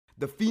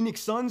The Phoenix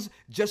Suns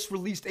just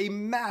released a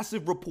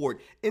massive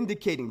report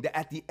indicating that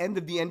at the end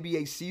of the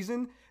NBA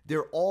season,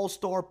 their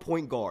all-star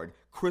point guard,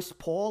 Chris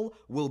Paul,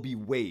 will be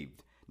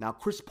waived. Now,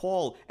 Chris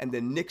Paul and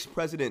the Knicks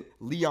president,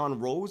 Leon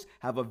Rose,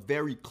 have a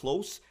very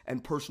close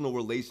and personal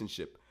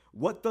relationship.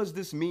 What does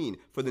this mean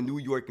for the New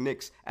York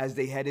Knicks as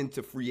they head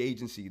into free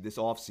agency this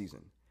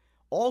offseason?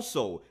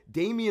 Also,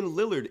 Damian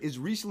Lillard is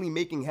recently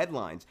making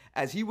headlines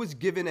as he was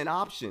given an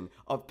option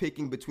of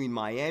picking between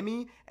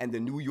Miami and the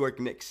New York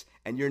Knicks,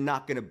 and you're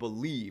not going to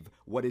believe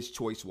what his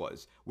choice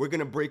was. We're going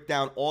to break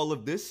down all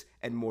of this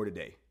and more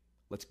today.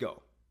 Let's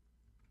go.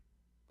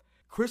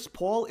 Chris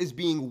Paul is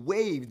being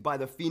waived by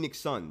the Phoenix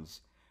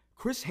Suns.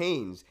 Chris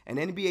Haynes, an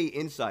NBA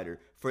insider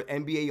for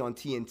NBA on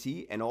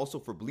TNT and also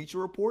for Bleacher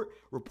Report,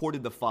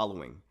 reported the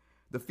following.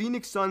 The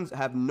Phoenix Suns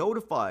have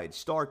notified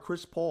star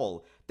Chris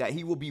Paul that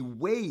he will be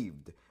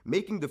waived,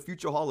 making the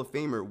future Hall of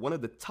Famer one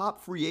of the top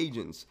free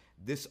agents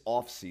this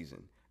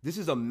offseason. This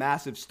is a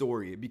massive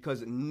story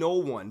because no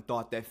one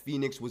thought that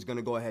Phoenix was going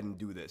to go ahead and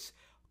do this.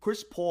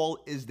 Chris Paul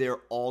is their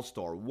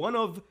all-star, one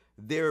of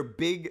their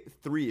big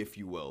three, if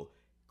you will.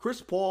 Chris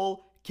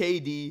Paul,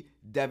 KD,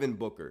 Devin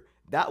Booker.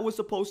 That was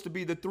supposed to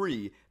be the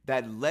three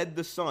that led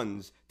the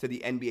Suns to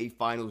the NBA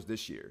Finals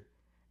this year.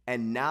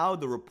 And now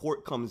the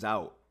report comes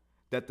out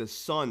that the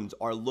Suns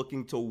are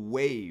looking to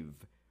waive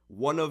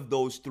one of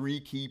those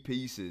three key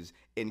pieces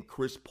in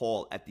Chris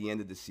Paul at the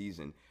end of the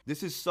season.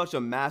 This is such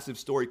a massive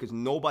story because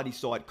nobody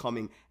saw it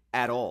coming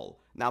at all.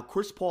 Now,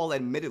 Chris Paul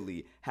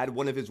admittedly had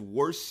one of his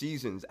worst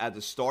seasons as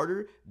a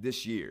starter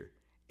this year.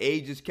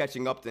 Age is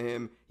catching up to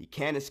him. He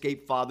can't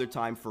escape father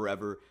time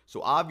forever.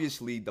 So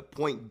obviously the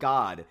point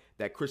guard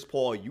that Chris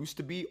Paul used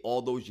to be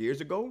all those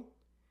years ago,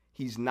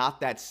 he's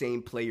not that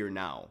same player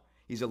now.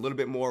 He's a little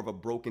bit more of a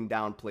broken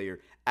down player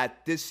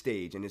at this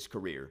stage in his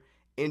career.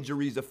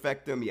 Injuries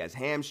affect him. He has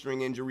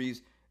hamstring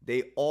injuries.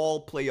 They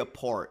all play a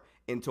part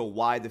into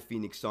why the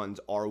Phoenix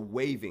Suns are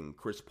waiving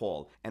Chris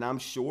Paul. And I'm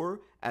sure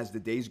as the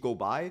days go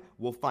by,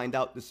 we'll find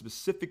out the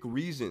specific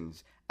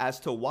reasons as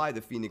to why the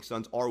Phoenix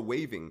Suns are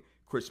waiving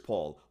Chris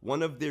Paul,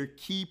 one of their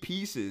key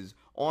pieces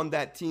on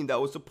that team that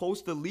was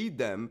supposed to lead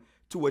them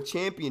to a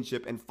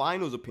championship and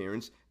finals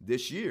appearance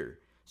this year.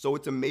 So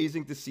it's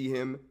amazing to see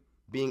him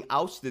being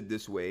ousted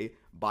this way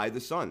by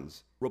the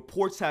Suns.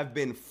 Reports have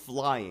been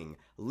flying,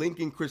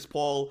 linking Chris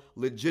Paul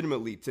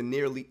legitimately to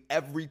nearly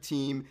every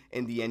team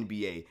in the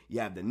NBA. You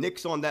have the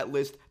Knicks on that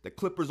list, the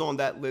Clippers on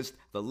that list,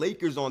 the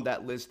Lakers on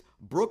that list,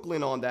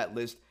 Brooklyn on that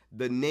list.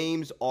 The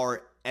names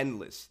are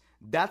endless.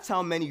 That's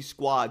how many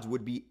squads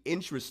would be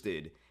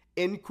interested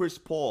in Chris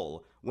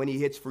Paul when he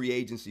hits free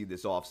agency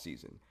this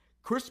offseason.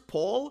 Chris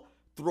Paul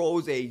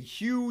throws a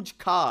huge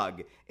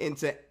cog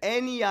into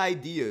any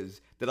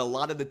ideas that a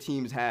lot of the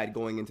teams had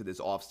going into this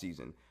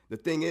offseason. The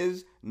thing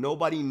is,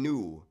 nobody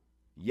knew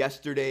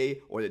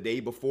yesterday or the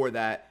day before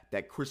that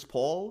Chris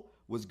Paul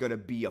was going to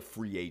be a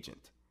free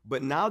agent.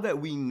 But now that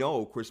we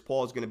know Chris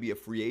Paul is going to be a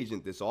free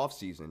agent this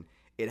offseason,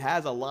 it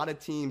has a lot of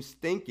teams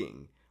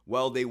thinking,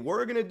 well, they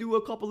were going to do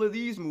a couple of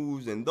these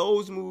moves and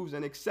those moves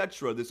and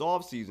etc. this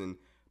offseason,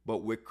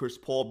 but with Chris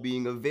Paul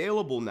being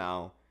available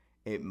now,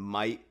 it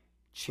might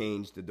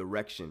change the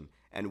direction.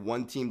 And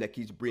one team that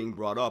keeps being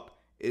brought up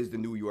is the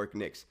New York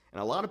Knicks.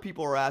 And a lot of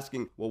people are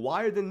asking, well,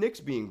 why are the Knicks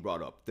being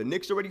brought up? The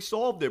Knicks already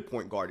solved their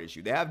point guard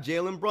issue. They have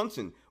Jalen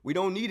Brunson. We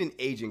don't need an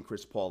aging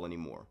Chris Paul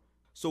anymore.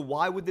 So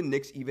why would the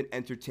Knicks even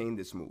entertain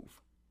this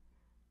move?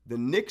 The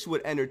Knicks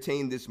would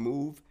entertain this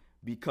move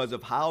because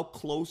of how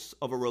close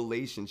of a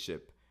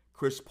relationship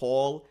Chris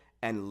Paul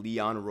and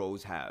Leon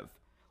Rose have.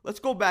 Let's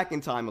go back in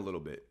time a little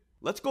bit.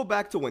 Let's go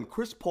back to when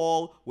Chris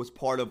Paul was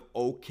part of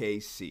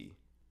OKC.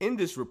 In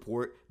this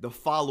report, the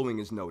following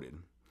is noted.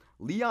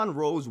 Leon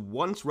Rose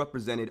once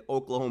represented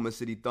Oklahoma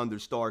City Thunder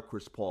star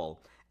Chris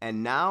Paul,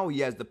 and now he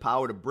has the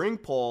power to bring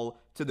Paul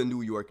to the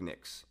New York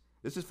Knicks.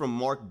 This is from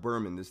Mark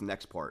Berman, this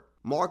next part.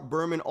 Mark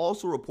Berman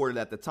also reported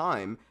at the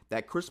time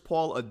that Chris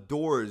Paul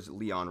adores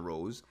Leon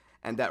Rose,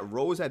 and that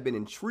Rose had been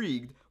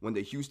intrigued when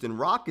the Houston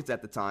Rockets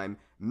at the time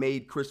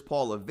made Chris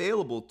Paul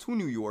available to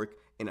New York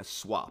in a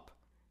swap.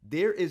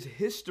 There is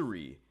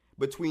history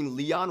between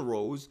Leon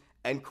Rose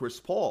and Chris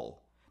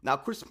Paul. Now,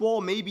 Chris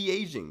Paul may be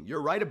aging.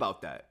 You're right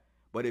about that.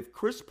 But if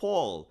Chris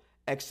Paul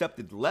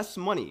accepted less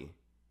money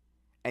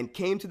and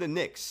came to the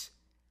Knicks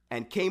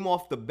and came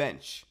off the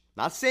bench,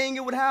 not saying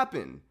it would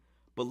happen,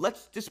 but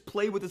let's just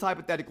play with this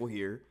hypothetical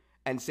here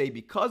and say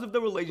because of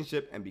the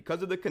relationship and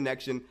because of the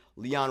connection,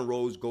 Leon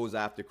Rose goes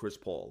after Chris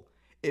Paul.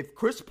 If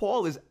Chris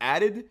Paul is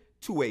added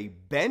to a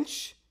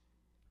bench,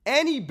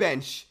 any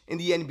bench in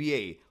the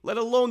NBA, let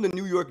alone the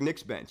New York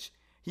Knicks bench,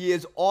 he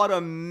is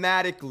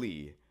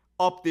automatically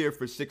up there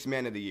for Sixth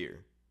Man of the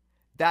Year.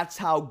 That's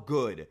how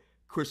good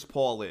Chris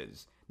Paul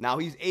is. Now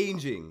he's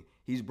aging.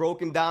 He's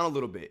broken down a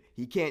little bit.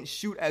 He can't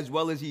shoot as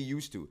well as he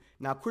used to.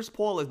 Now Chris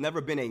Paul has never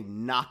been a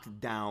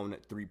knockdown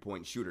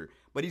three-point shooter,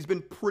 but he's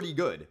been pretty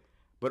good.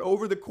 But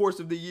over the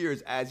course of the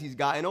years, as he's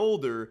gotten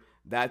older,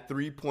 that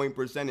three-point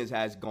percentage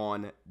has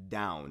gone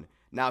down.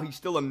 Now, he's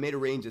still a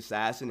mid-range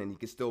assassin, and he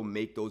can still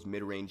make those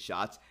mid-range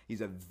shots.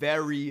 He's a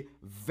very,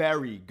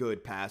 very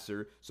good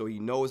passer, so he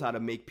knows how to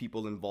make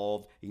people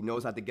involved. He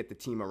knows how to get the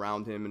team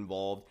around him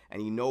involved,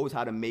 and he knows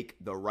how to make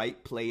the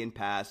right play and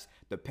pass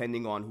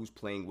depending on who's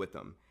playing with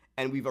him.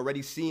 And we've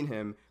already seen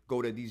him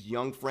go to these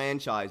young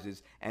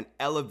franchises and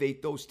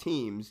elevate those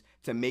teams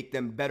to make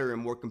them better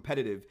and more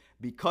competitive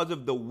because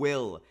of the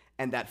will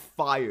and that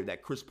fire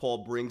that Chris Paul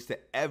brings to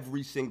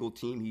every single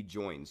team he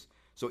joins.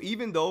 So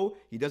even though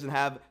he doesn't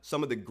have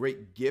some of the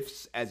great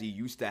gifts as he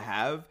used to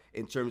have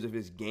in terms of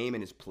his game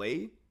and his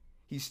play,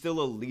 he's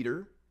still a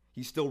leader.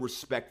 He's still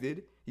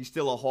respected. He's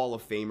still a Hall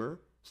of Famer,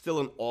 still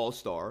an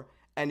all-star,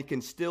 and he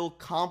can still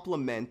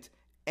complement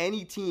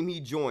any team he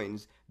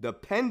joins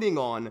depending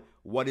on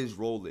what his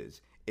role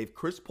is. If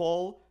Chris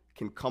Paul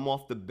can come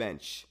off the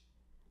bench,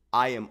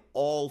 I am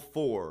all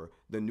for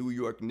the New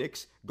York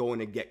Knicks going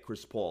to get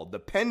Chris Paul,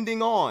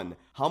 depending on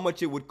how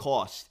much it would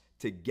cost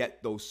to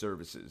get those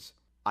services.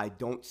 I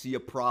don't see a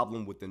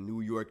problem with the New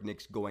York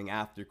Knicks going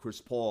after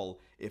Chris Paul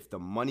if the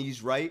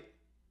money's right,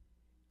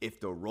 if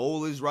the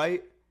role is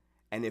right,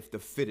 and if the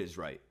fit is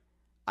right.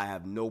 I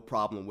have no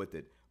problem with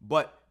it.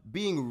 But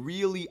being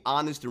really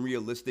honest and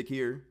realistic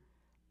here,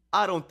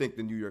 I don't think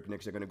the New York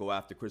Knicks are going to go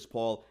after Chris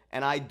Paul,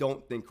 and I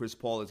don't think Chris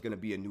Paul is going to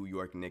be a New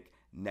York Knick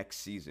next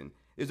season.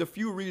 There's a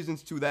few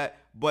reasons to that,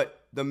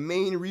 but the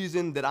main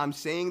reason that I'm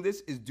saying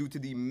this is due to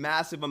the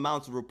massive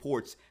amounts of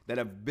reports that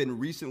have been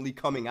recently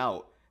coming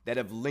out that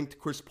have linked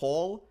Chris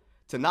Paul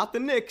to not the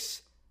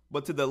Knicks,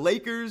 but to the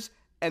Lakers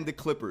and the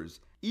Clippers.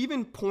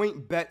 Even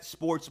Point Bet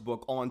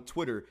Sportsbook on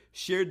Twitter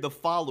shared the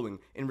following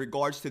in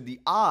regards to the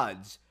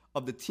odds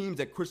of the teams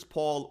that Chris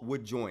Paul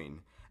would join.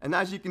 And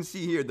as you can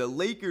see here, the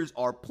Lakers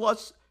are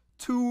plus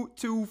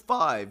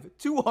 225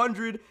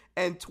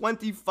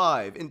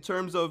 in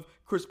terms of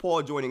Chris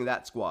Paul joining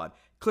that squad.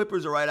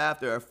 Clippers are right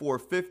after at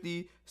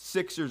 450.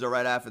 Sixers are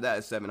right after that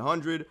at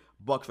 700.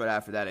 Bucks right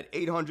after that at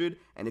 800.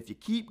 And if you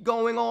keep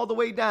going all the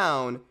way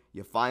down,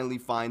 you finally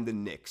find the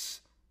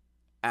Knicks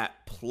at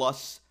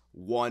plus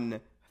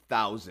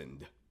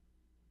 1,000.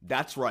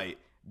 That's right.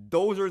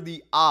 Those are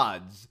the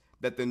odds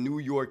that the New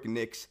York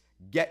Knicks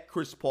get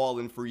Chris Paul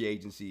in free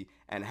agency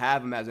and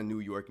have him as a New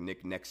York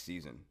Knick next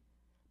season.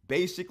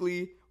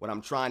 Basically, what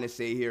I'm trying to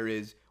say here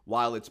is,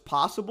 while it's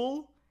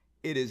possible,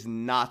 it is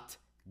not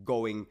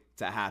going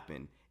to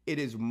happen. It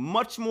is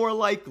much more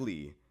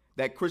likely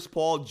that Chris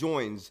Paul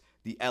joins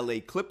the LA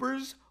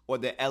Clippers or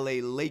the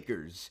LA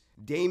Lakers.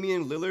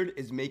 Damian Lillard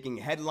is making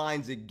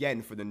headlines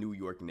again for the New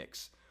York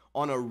Knicks.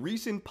 On a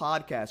recent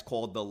podcast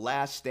called The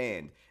Last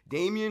Stand,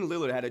 Damian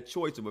Lillard had a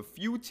choice of a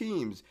few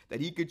teams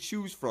that he could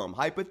choose from,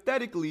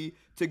 hypothetically,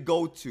 to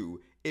go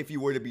to if he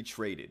were to be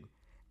traded.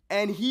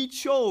 And he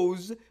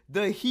chose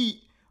the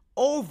Heat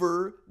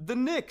over the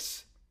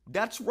Knicks.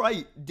 That's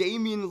right,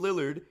 Damian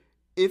Lillard,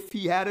 if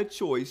he had a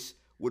choice,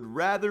 would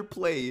rather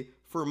play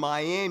for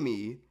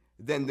Miami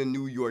than the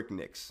New York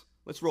Knicks.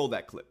 Let's roll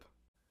that clip.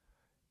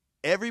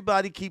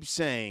 Everybody keeps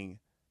saying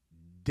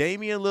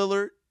Damian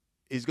Lillard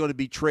is going to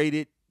be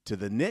traded to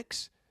the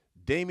Knicks.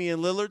 Damian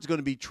Lillard's going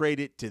to be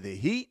traded to the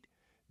Heat.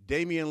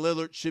 Damian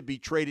Lillard should be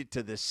traded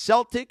to the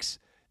Celtics.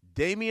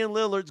 Damian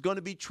Lillard's going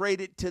to be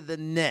traded to the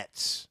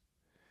Nets.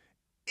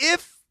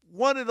 If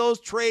one of those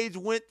trades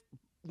went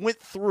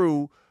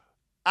through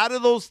out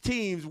of those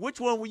teams, which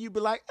one would you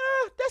be like,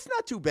 that's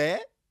not too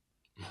bad?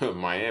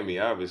 Miami,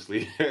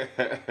 obviously.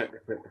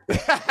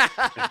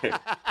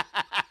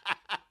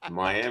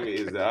 Miami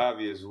is the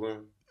obvious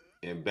one.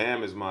 And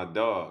Bam is my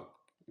dog.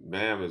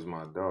 Bam is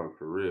my dog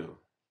for real.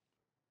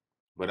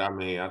 But I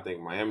mean, I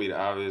think Miami the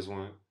obvious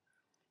one.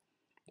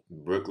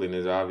 Brooklyn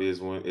is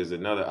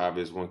another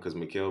obvious one because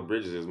Mikal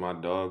Bridges is my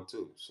dog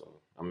too.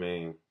 So I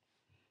mean,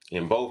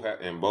 and both are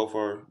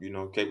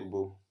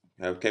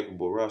have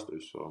capable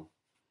rosters. So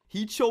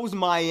he chose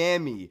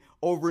Miami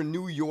over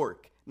New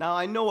York. Now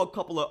I know a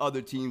couple of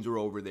other teams were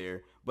over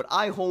there, but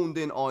I honed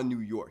in on New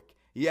York.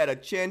 He had a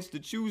chance to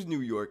choose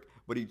New York,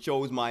 but he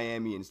chose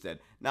Miami instead.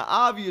 Now,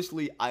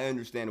 obviously, I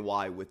understand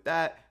why with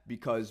that,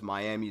 because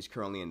Miami is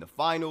currently in the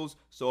finals.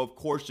 So, of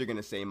course, you're going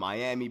to say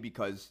Miami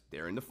because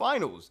they're in the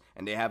finals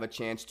and they have a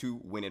chance to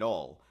win it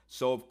all.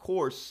 So, of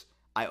course,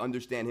 I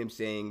understand him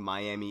saying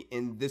Miami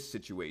in this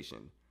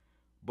situation.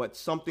 But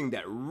something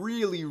that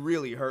really,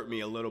 really hurt me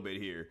a little bit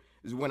here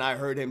is when I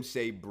heard him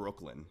say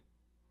Brooklyn.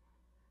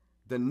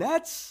 The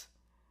Nets?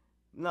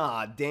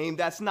 Nah, Dame,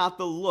 that's not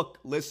the look.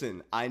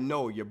 Listen, I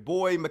know your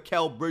boy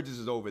Mikal Bridges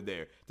is over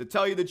there. To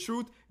tell you the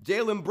truth,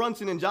 Jalen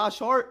Brunson and Josh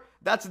Hart,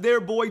 that's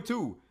their boy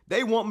too.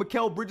 They want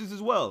Mikal Bridges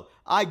as well.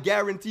 I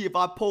guarantee if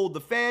I polled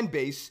the fan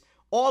base,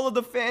 all of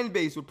the fan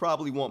base would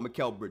probably want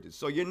Mikal Bridges.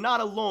 So you're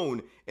not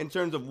alone in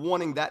terms of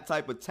wanting that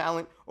type of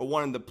talent or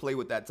wanting to play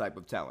with that type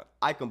of talent.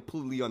 I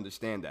completely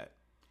understand that.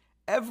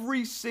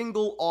 Every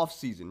single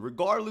offseason,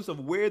 regardless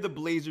of where the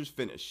Blazers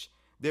finish,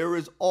 there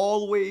is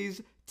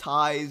always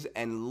ties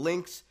and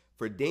links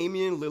for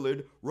Damian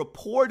Lillard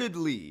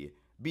reportedly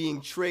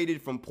being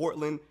traded from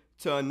Portland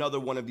to another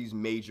one of these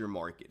major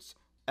markets.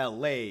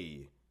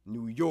 LA,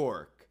 New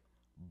York,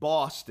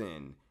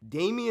 Boston.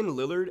 Damian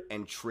Lillard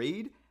and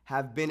trade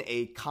have been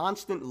a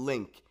constant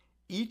link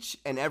each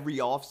and every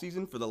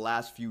offseason for the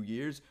last few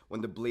years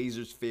when the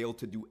Blazers failed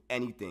to do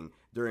anything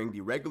during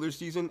the regular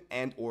season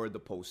and or the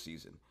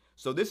postseason.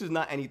 So this is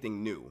not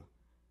anything new.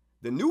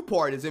 The new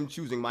part is him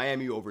choosing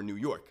Miami over New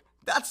York.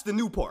 That's the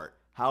new part.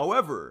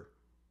 However,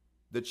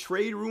 the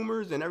trade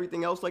rumors and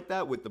everything else like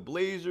that with the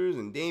Blazers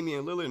and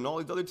Damian Lillard and all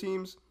these other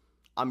teams,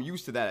 I'm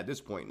used to that at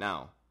this point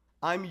now.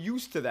 I'm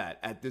used to that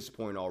at this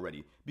point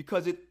already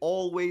because it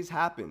always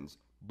happens.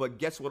 But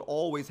guess what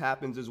always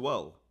happens as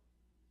well?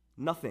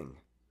 Nothing.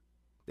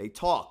 They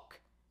talk.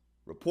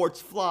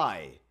 Reports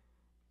fly.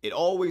 It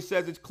always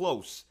says it's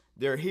close.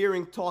 They're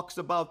hearing talks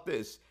about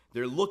this.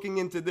 They're looking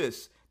into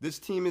this. This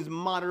team is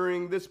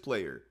monitoring this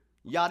player.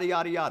 Yada,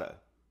 yada, yada.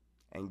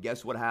 And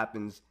guess what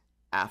happens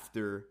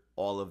after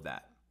all of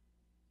that?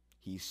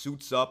 He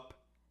suits up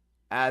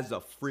as a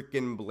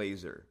freaking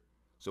Blazer.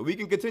 So we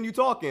can continue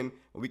talking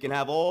and we can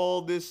have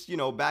all this,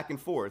 back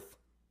and forth.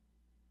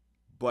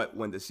 But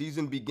when the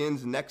season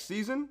begins next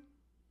season,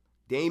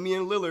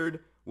 Damian Lillard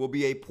will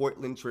be a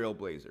Portland Trail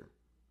Blazer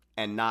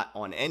and not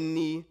on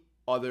any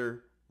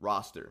other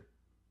roster.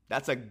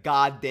 That's a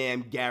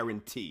goddamn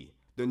guarantee.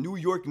 The New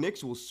York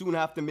Knicks will soon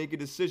have to make a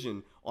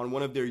decision on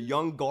one of their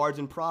young guards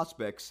and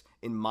prospects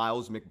in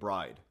Miles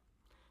McBride.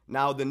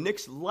 Now, the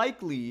Knicks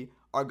likely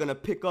are going to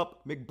pick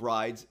up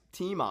McBride's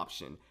team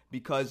option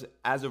because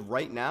as of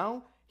right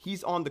now,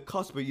 he's on the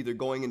cusp of either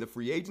going into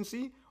free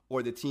agency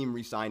or the team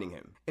re-signing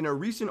him. In a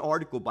recent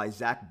article by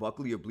Zach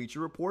Buckley of Bleacher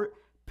Report,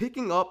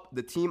 picking up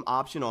the team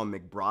option on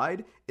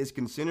McBride is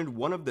considered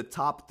one of the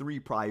top 3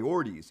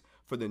 priorities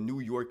for the New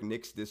York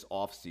Knicks this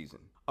offseason.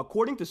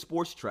 According to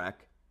Sports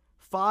Track,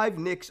 5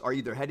 Knicks are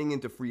either heading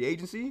into free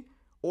agency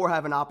or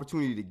have an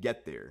opportunity to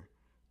get there.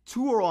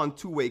 2 are on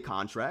 2-way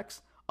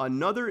contracts.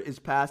 Another is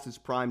past his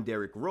prime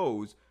Derrick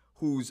Rose,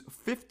 whose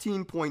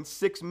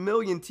 $15.6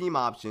 million team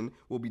option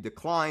will be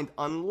declined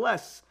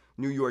unless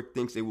New York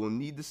thinks they will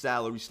need the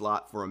salary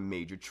slot for a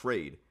major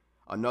trade.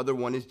 Another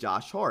one is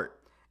Josh Hart.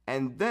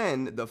 And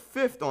then the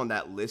 5th on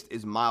that list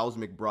is Miles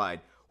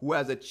McBride, who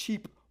has a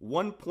cheap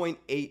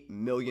 $1.8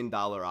 million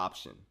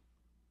option.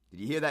 Did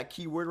you hear that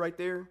key word right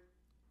there?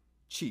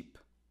 Cheap.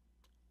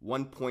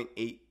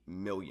 $1.8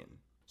 million.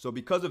 So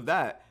because of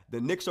that,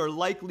 the Knicks are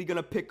likely going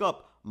to pick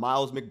up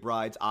Miles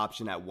McBride's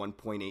option at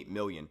 $1.8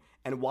 million.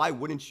 And why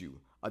wouldn't you?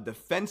 A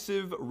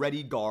defensive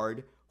ready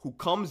guard who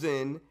comes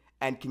in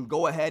and can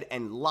go ahead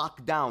and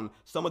lock down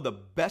some of the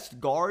best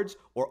guards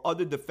or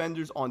other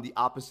defenders on the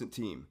opposite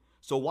team.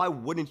 So why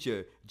wouldn't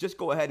you just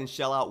go ahead and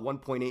shell out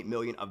 $1.8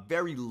 million, a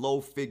very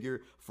low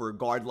figure for a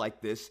guard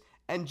like this,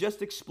 and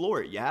just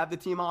explore it? You have the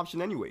team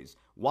option anyways.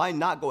 Why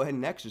not go ahead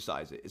and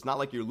exercise it? It's not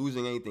like you're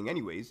losing anything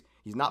anyways.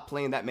 He's not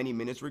playing that many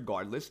minutes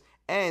regardless,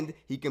 and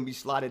he can be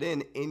slotted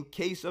in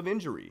case of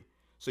injury.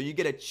 So you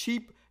get a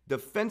cheap,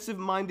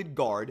 defensive-minded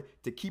guard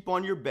to keep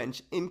on your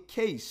bench in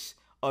case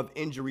of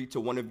injury to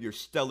one of your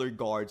stellar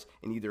guards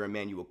in either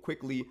Emmanuel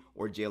Quickley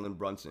or Jalen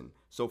Brunson.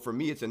 So for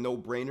me, it's a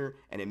no-brainer,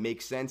 and it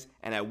makes sense.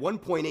 And at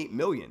 $1.8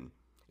 million,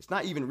 it's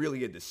not even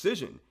really a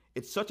decision.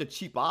 It's such a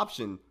cheap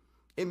option.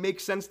 It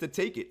makes sense to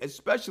take it,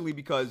 especially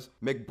because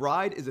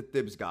McBride is a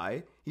Thibs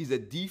guy. He's a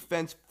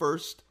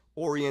defense-first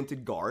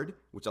oriented guard,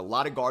 which a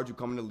lot of guards who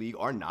come in the league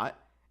are not.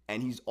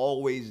 And he's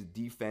always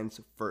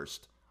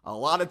defense-first, a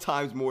lot of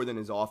times more than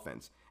his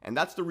offense. And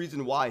that's the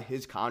reason why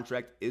his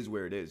contract is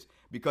where it is.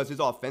 Because his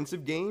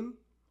offensive game,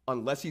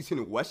 unless he's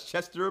in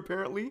Westchester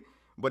apparently,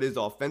 but his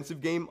offensive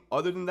game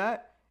other than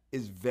that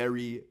is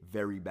very,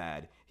 very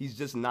bad. He's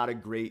just not a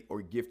great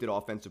or gifted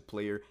offensive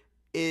player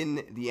in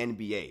the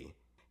NBA.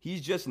 He's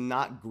just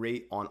not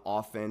great on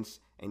offense,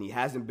 and he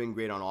hasn't been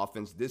great on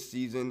offense this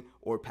season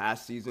or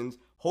past seasons.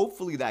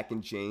 Hopefully that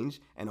can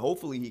change, and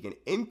hopefully he can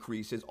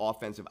increase his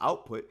offensive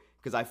output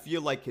because I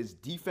feel like his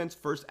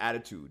defense-first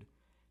attitude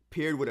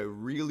paired with a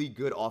really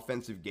good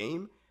offensive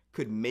game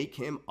could make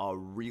him a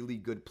really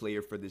good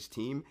player for this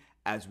team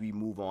as we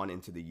move on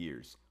into the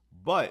years.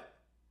 But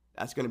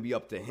that's going to be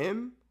up to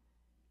him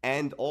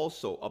and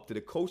also up to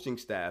the coaching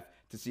staff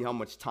to see how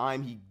much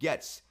time he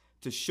gets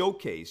to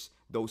showcase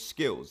those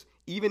skills.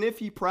 Even if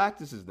he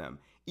practices them,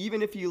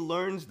 even if he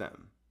learns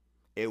them,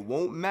 it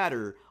won't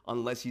matter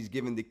unless he's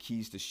given the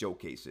keys to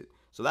showcase it.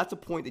 So that's a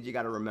point that you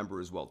got to remember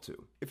as well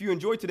too. If you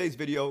enjoyed today's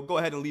video, go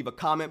ahead and leave a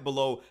comment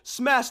below,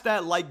 smash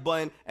that like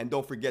button, and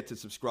don't forget to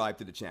subscribe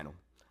to the channel.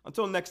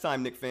 Until next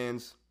time, Knicks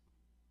fans,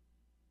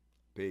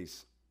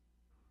 peace.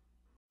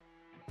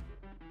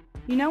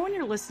 You know when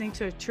you're listening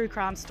to a true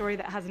crime story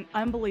that has an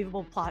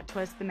unbelievable plot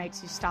twist that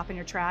makes you stop in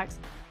your tracks?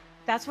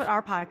 That's what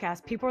our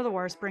podcast, People Are the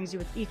Worst, brings you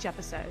with each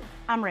episode.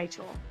 I'm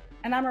Rachel.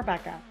 And I'm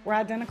Rebecca. We're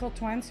identical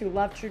twins who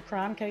love true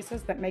crime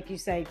cases that make you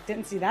say,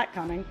 didn't see that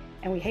coming,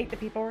 and we hate the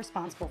people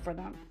responsible for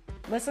them.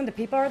 Listen to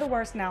People Are the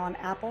Worst now on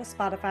Apple,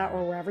 Spotify,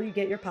 or wherever you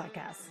get your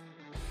podcasts.